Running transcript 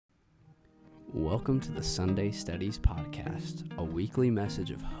Welcome to the Sunday Studies Podcast, a weekly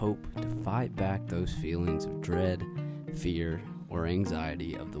message of hope to fight back those feelings of dread, fear, or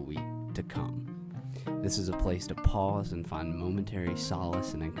anxiety of the week to come. This is a place to pause and find momentary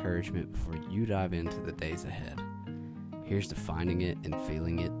solace and encouragement before you dive into the days ahead. Here's to finding it and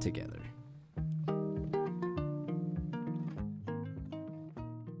feeling it together.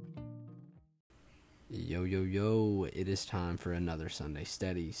 Yo, it is time for another Sunday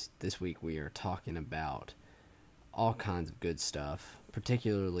Studies. This week we are talking about all kinds of good stuff,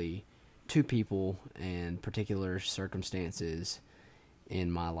 particularly two people and particular circumstances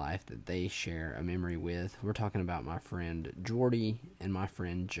in my life that they share a memory with. We're talking about my friend Jordy and my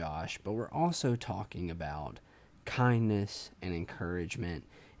friend Josh, but we're also talking about kindness and encouragement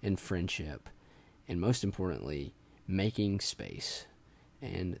and friendship, and most importantly, making space.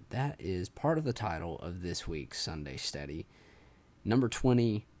 And that is part of the title of this week's Sunday Study. Number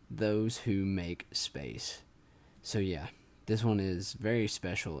 20, Those Who Make Space. So yeah, this one is very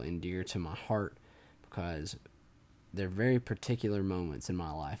special and dear to my heart because they're very particular moments in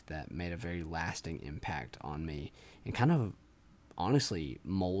my life that made a very lasting impact on me and kind of honestly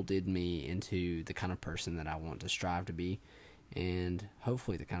molded me into the kind of person that I want to strive to be, and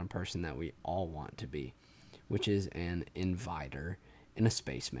hopefully the kind of person that we all want to be, which is an inviter and a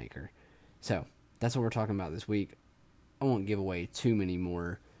space maker. So that's what we're talking about this week. I won't give away too many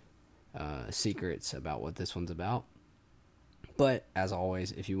more secrets about what this one's about. But as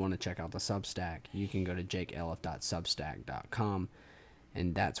always, if you want to check out the Substack, you can go to jakeelif.substack.com,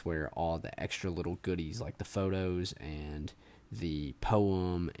 and that's where all the extra little goodies like the photos and the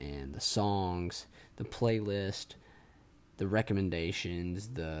poem and the songs, the playlist, the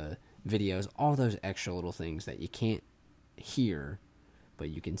recommendations, the videos, all those extra little things that you can't hear but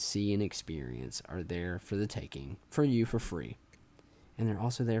you can see and experience are there for the taking, for you for free. And they're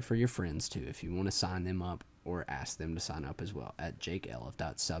also there for your friends too, if you want to sign them up or ask them to sign up as well at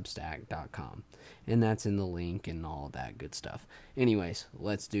jakeelif.substack.com. And that's in the link and all that good stuff. Anyways,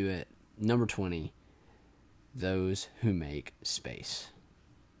 let's do it. Number 20, Those Who Make Space.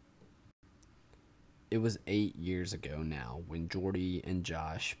 It was 8 years ago now when Jordy and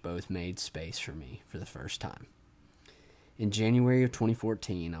Josh both made space for me for the first time. In January of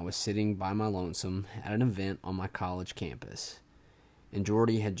 2014, I was sitting by my lonesome at an event on my college campus, and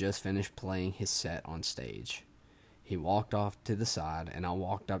Jordy had just finished playing his set on stage. He walked off to the side, and I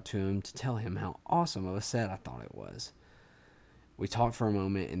walked up to him to tell him how awesome of a set I thought it was. We talked for a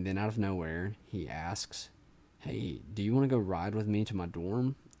moment, and then out of nowhere, he asks, "Hey, do you want to go ride with me to my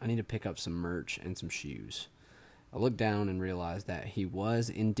dorm? I need to pick up some merch and some shoes." I looked down and realized that he was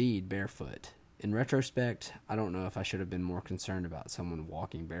indeed barefoot. In retrospect, I don't know if I should have been more concerned about someone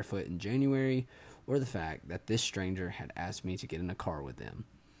walking barefoot in January or the fact that this stranger had asked me to get in a car with them.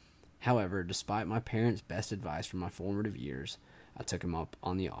 However, despite my parents' best advice from my formative years, I took him up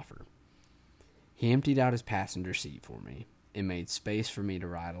on the offer. He emptied out his passenger seat for me and made space for me to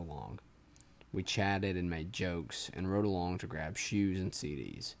ride along. We chatted and made jokes and rode along to grab shoes and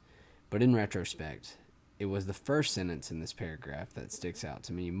CDs. But in retrospect, it was the first sentence in this paragraph that sticks out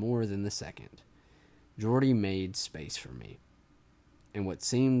to me more than the second. Jordy made space for me, and what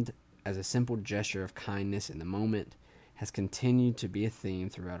seemed as a simple gesture of kindness in the moment has continued to be a theme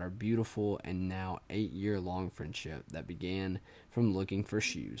throughout our beautiful and now 8-year-long friendship that began from looking for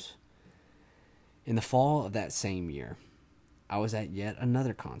shoes. In the fall of that same year, I was at yet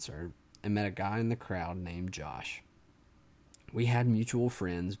another concert and met a guy in the crowd named Josh. We had mutual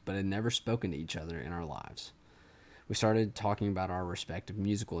friends, but had never spoken to each other in our lives. We started talking about our respective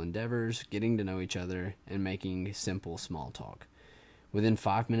musical endeavors, getting to know each other, and making simple small talk. Within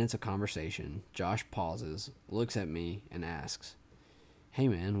 5 minutes of conversation, Josh pauses, looks at me, and asks, "Hey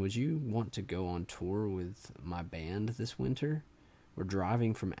man, would you want to go on tour with my band this winter? We're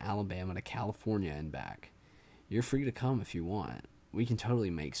driving from Alabama to California and back. You're free to come if you want. We can totally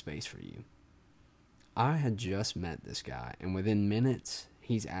make space for you." I had just met this guy, and within minutes,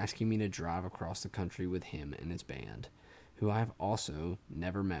 he's asking me to drive across the country with him and his band, who I have also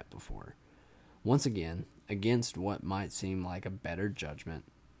never met before. Once again, against what might seem like a better judgment,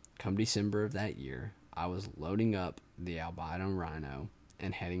 come December of that year, I was loading up the Albino Rhino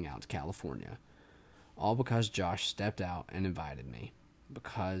and heading out to California, all because Josh stepped out and invited me,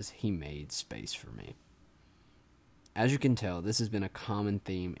 because he made space for me. As you can tell, this has been a common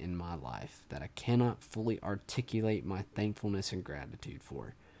theme in my life that I cannot fully articulate my thankfulness and gratitude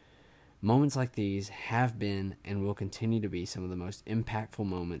for. Moments like these have been and will continue to be some of the most impactful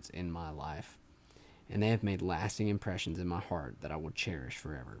moments in my life, and they have made lasting impressions in my heart that I will cherish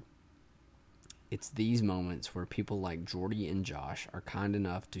forever. It's these moments where people like Jordy and Josh are kind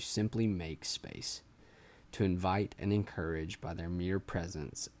enough to simply make space, to invite and encourage by their mere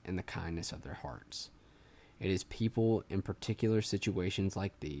presence and the kindness of their hearts. It is people in particular situations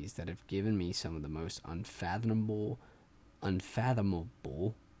like these that have given me some of the most unfathomable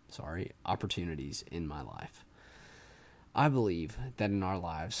opportunities in my life. I believe that in our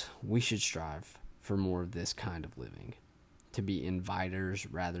lives, we should strive for more of this kind of living, to be inviters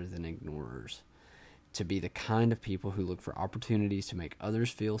rather than ignorers, to be the kind of people who look for opportunities to make others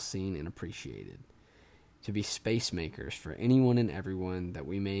feel seen and appreciated, to be space makers for anyone and everyone that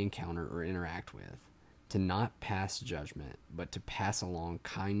we may encounter or interact with, to not pass judgment, but to pass along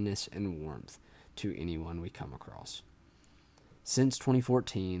kindness and warmth to anyone we come across. Since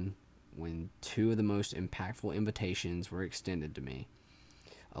 2014, when two of the most impactful invitations were extended to me,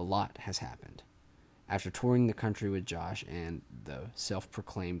 a lot has happened. After touring the country with Josh and the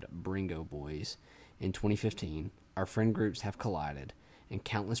self-proclaimed Bringo Boys in 2015, our friend groups have collided, and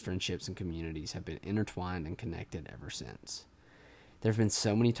countless friendships and communities have been intertwined and connected ever since. There have been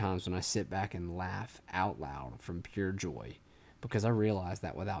so many times when I sit back and laugh out loud from pure joy, because I realize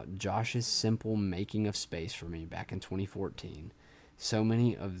that without Josh's simple making of space for me back in 2014, so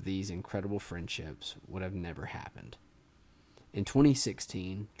many of these incredible friendships would have never happened. In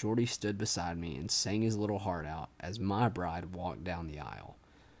 2016, Jordy stood beside me and sang his little heart out as my bride walked down the aisle.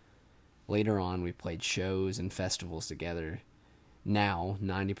 Later on, we played shows and festivals together. Now,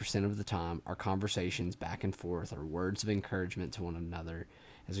 90% of the time, our conversations back and forth are words of encouragement to one another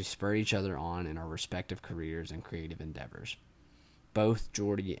as we spur each other on in our respective careers and creative endeavors. Both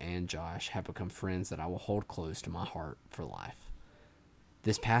Jordy and Josh have become friends that I will hold close to my heart for life.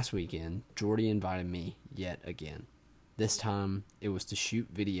 This past weekend, Jordy invited me yet again. This time, it was to shoot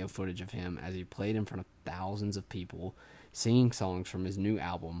video footage of him as he played in front of thousands of people, singing songs from his new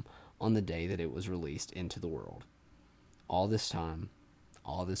album on the day that it was released into the world. All this time,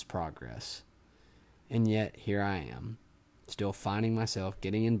 all this progress, and yet here I am, still finding myself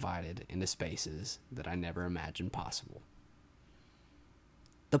getting invited into spaces that I never imagined possible.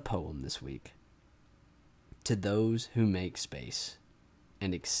 The poem this week. To those who make space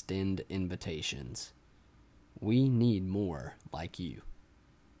and extend invitations, we need more like you.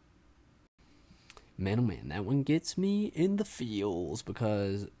 Man, oh man, that one gets me in the feels,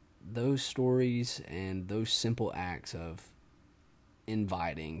 because those stories and those simple acts of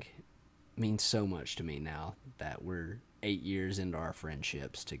inviting mean so much to me now that we're 8 years into our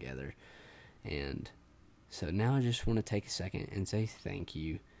friendships together. And so now I just want to take a second and say thank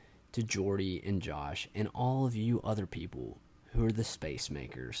you to Jordy and Josh and all of you other people who are the space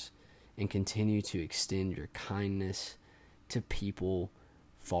makers and continue to extend your kindness to people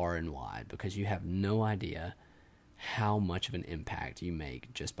far and wide, because you have no idea how much of an impact you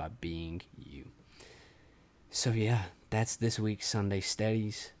make just by being you. So yeah, that's this week's Sunday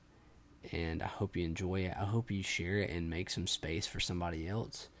Steadies, and I hope you enjoy it. I hope you share it and make some space for somebody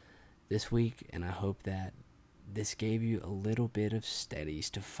else this week, and I hope that this gave you a little bit of steadies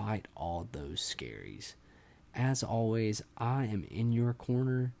to fight all those scaries. As always, I am in your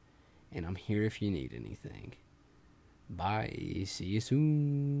corner, and I'm here if you need anything. Bye. See you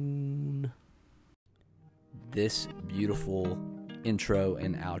soon. This beautiful intro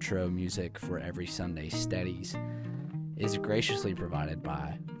and outro music for every Sunday Steadies is graciously provided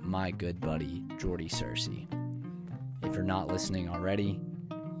by my good buddy, Jordy Searcy. If you're not listening already,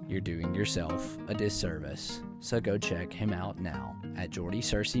 you're doing yourself a disservice, so go check him out now at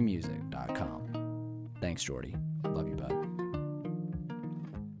jordysearcymusic.com. Thanks, Jordy. Love you, bud.